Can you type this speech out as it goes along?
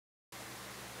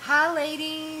Hi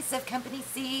ladies of Company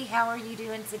C, how are you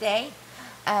doing today?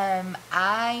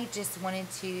 I just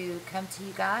wanted to come to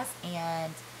you guys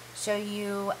and show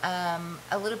you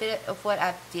a little bit of what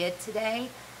I did today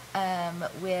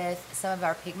with some of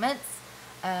our pigments.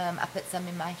 I put some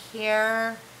in my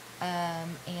hair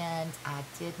and I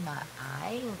did my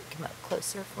eye. Let me come up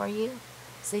closer for you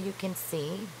so you can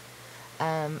see.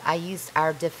 I used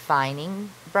our defining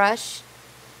brush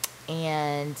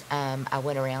and I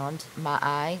went around my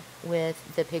eye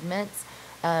with the pigments.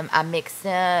 I mixed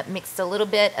a little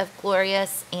bit of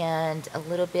Glorious and a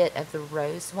little bit of the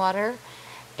rose water,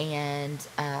 and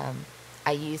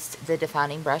I used the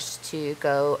defining brush to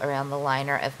go around the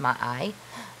liner of my eye,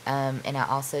 and I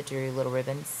also drew little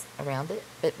ribbons around it,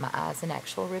 but my eye's an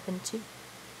actual ribbon too.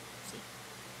 See?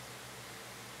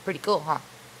 Pretty cool, huh?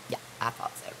 Yeah, I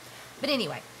thought so. But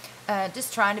anyway,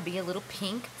 just trying to be a little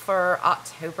pink for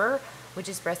October, which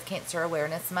is Breast Cancer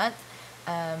Awareness Month.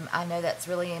 I know that's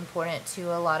really important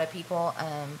to a lot of people.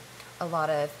 A lot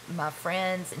of my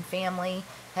friends and family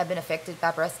have been affected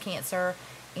by breast cancer,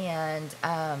 and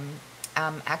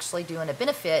I'm actually doing a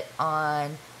benefit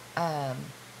on,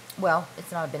 well,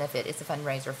 it's not a benefit, it's a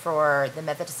fundraiser for the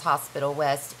Methodist Hospital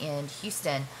West in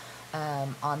Houston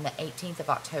on the 18th of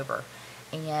October.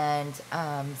 And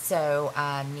so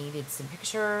I needed some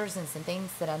pictures and some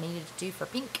things that I needed to do for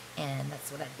pink, and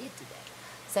that's what I did today.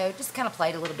 So just kind of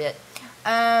played a little bit.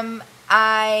 I'm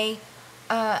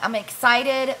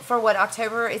excited for what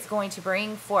October is going to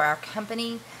bring for our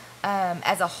company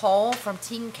as a whole, from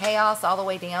Teen Chaos all the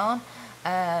way down.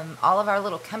 All of our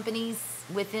little companies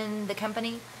within the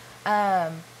company.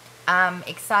 I'm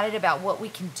excited about what we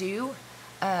can do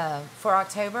for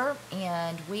October,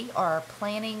 and we are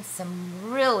planning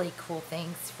some really cool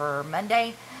things for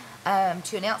Monday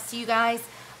to announce to you guys.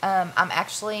 I'm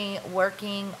actually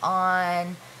working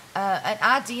on an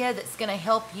idea that's going to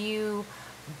help you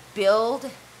build,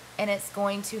 and it's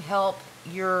going to help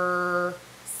your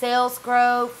sales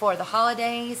grow for the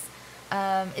holidays.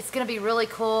 It's going to be really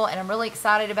cool, and I'm really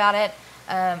excited about it.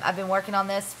 I've been working on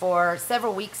this for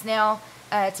several weeks now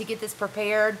to get this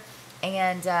prepared,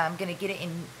 and I'm going to get it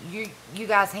in you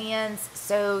guys' hands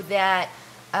so that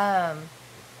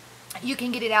you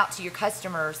can get it out to your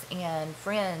customers and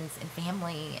friends and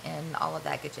family and all of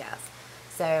that good jazz.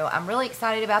 So I'm really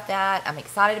excited about that. I'm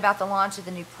excited about the launch of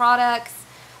the new products.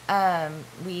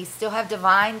 We still have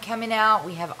Divine coming out.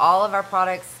 We have all of our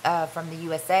products from the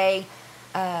USA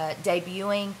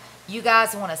debuting. You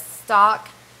guys want to stock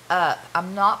up.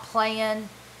 I'm not playing.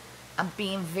 I'm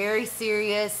being very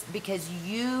serious, because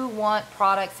you want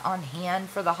products on hand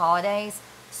for the holidays.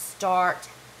 Start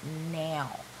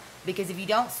now. Because if you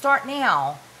don't start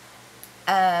now,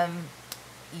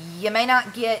 you may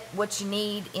not get what you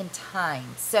need in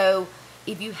time. So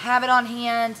if you have it on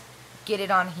hand, get it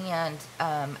on hand.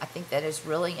 I think that is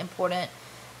really important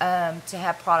to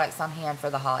have products on hand for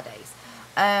the holidays.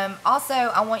 Also,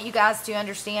 I want you guys to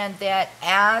understand that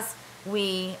as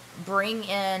we bring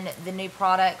in the new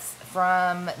products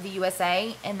from the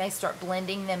USA and they start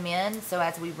blending them in, so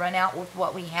as we run out with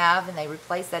what we have and they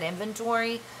replace that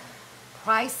inventory,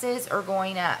 prices are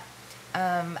going up.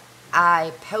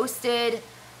 I posted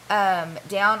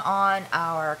down on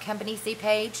our Company C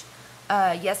page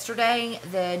yesterday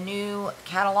the new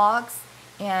catalogs,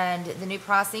 and the new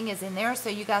pricing is in there, so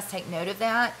you guys take note of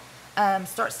that.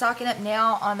 Start stocking up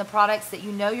now on the products that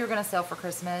you know you're going to sell for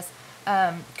Christmas.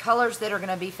 Colors that are going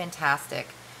to be fantastic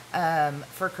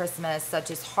for Christmas,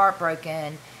 such as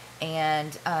Heartbroken,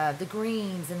 and the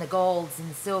greens and the golds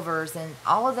and the silvers, and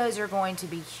all of those are going to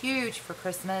be huge for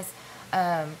Christmas.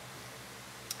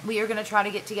 We are going to try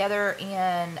to get together,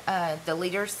 and the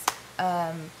leaders,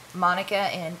 Monica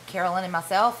and Carolyn and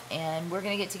myself, and we're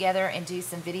going to get together and do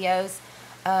some videos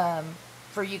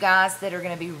for you guys that are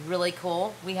going to be really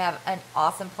cool. We have an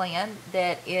awesome plan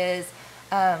that is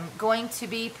going to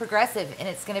be progressive, and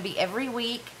it's going to be every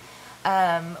week.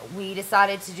 We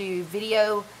decided to do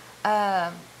video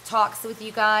talks with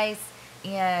you guys,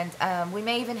 and we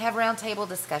may even have roundtable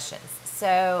discussions.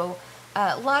 So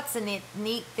lots of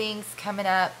neat things coming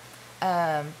up.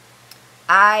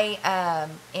 I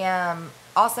am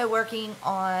also working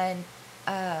on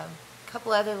a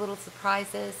couple other little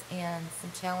surprises and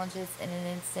some challenges and an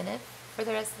incentive for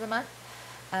the rest of the month,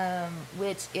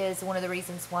 which is one of the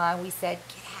reasons why we said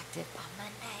get active by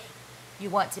Monday. You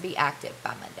want to be active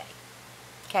by Monday.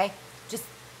 Okay? Just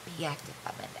be active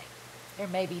by Monday. There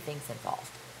may be things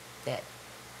involved that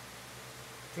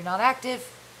if you're not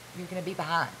active, you're going to be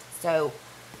behind. So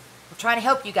we're trying to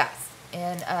help you guys,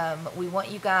 and we want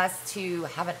you guys to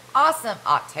have an awesome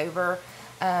October.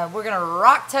 We're going to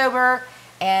Rocktober,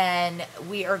 and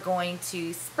we are going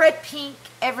to spread pink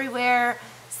everywhere.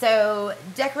 So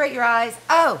decorate your eyes.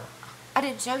 Oh, I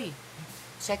didn't show you.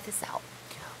 Check this out.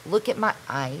 Look at my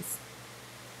eyes.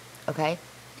 Okay?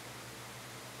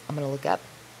 I'm going to look up,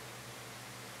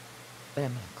 but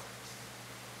I'm going to close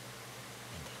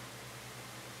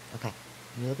and down. Okay.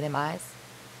 You looking at my eyes?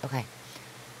 Okay.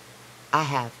 I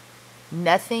have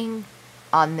nothing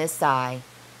on this eye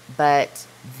but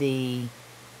the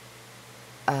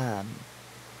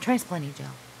transplanting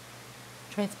gel.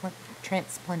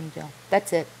 Transplanting gel.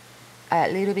 That's it. I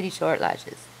got little bitty short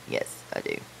lashes. Yes, I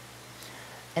do.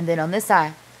 And then on this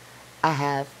eye, I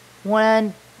have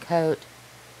one coat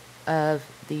of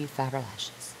the fiber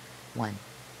lashes. One.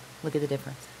 Look at the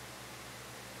difference.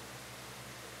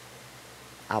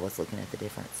 I was looking at the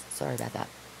difference. Sorry about that.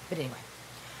 But anyway.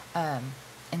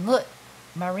 And look,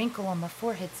 my wrinkle on my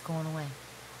forehead's going away.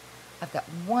 I've got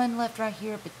one left right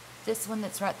here, but this one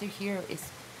that's right through here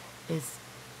is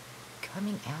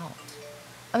coming out.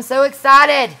 I'm so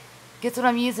excited. Guess what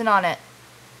I'm using on it?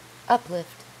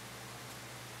 Uplift.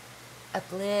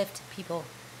 Uplift, people.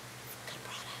 Good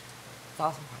product. It's an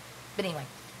awesome product. But anyway,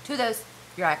 2 of those,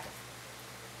 you're active.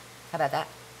 How about that?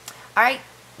 All right.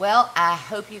 Well, I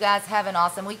hope you guys have an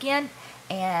awesome weekend,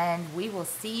 and we will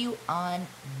see you on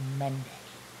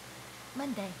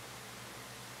Monday.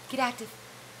 Get active.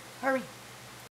 Hurry.